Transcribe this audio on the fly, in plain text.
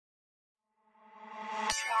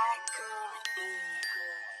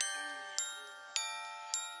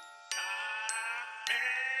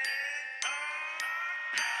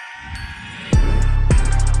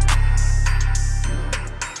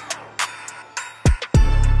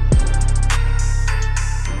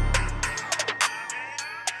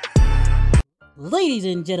Ladies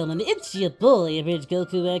and gentlemen, it's your boy, Abridged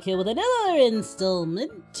Goku, back here with another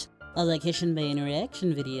installment of the Kishinpain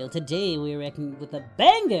reaction video. Today we're reacting with a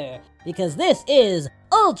banger, because this is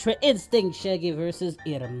Ultra Instinct Shaggy vs.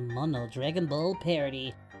 Hermano Dragon Ball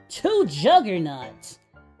Parody. Two juggernauts!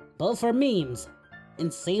 Both are memes,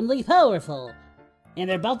 insanely powerful, and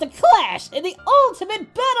they're about to clash in the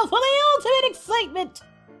ultimate battle for the ultimate excitement!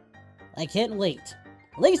 I can't wait.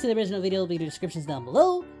 Links to the original video will be in the descriptions down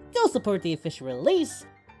below. Go support the official release,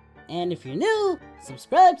 and if you're new,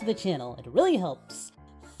 subscribe to the channel. It really helps.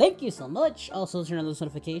 Thank you so much. Also, turn on those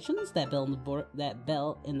notifications, that bell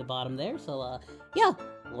in the bottom there. So, yeah.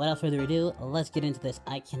 Without further ado, let's get into this.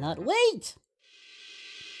 I cannot wait.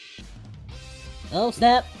 Oh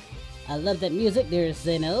snap! I love that music. There's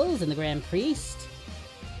Zenos and the Grand Priest.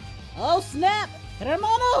 Oh snap!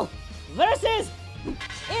 Hermano versus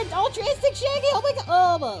Ultra Instinct Shaggy. Oh my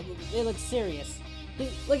god! Oh, it looks serious.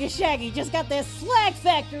 Look at Shaggy, just got that swag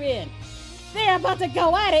factor in. They're about to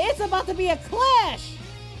go at it. It's about to be a clash.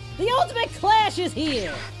 The ultimate clash is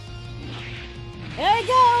here. There you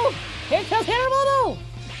go. Here comes Hermano.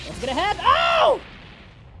 What's gonna happen? Oh!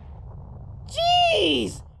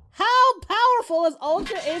 Jeez! How powerful is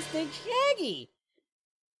Ultra Instinct Shaggy?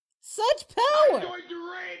 Such power. I'm going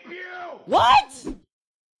to rape you. What? No!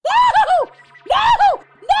 No!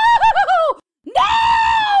 No!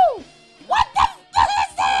 No! What the?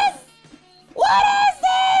 What is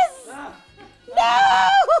this? No!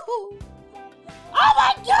 Oh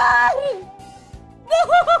my god! No!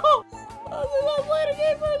 I'm playing a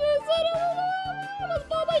game for this. I don't know. Let's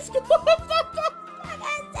blow my skin. What is this?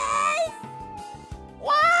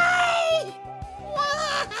 Why?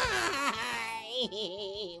 Why?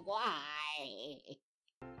 Why?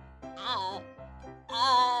 What?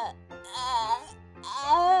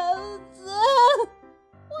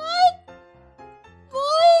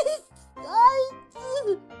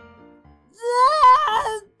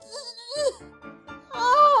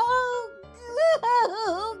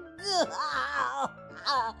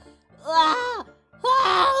 Boys!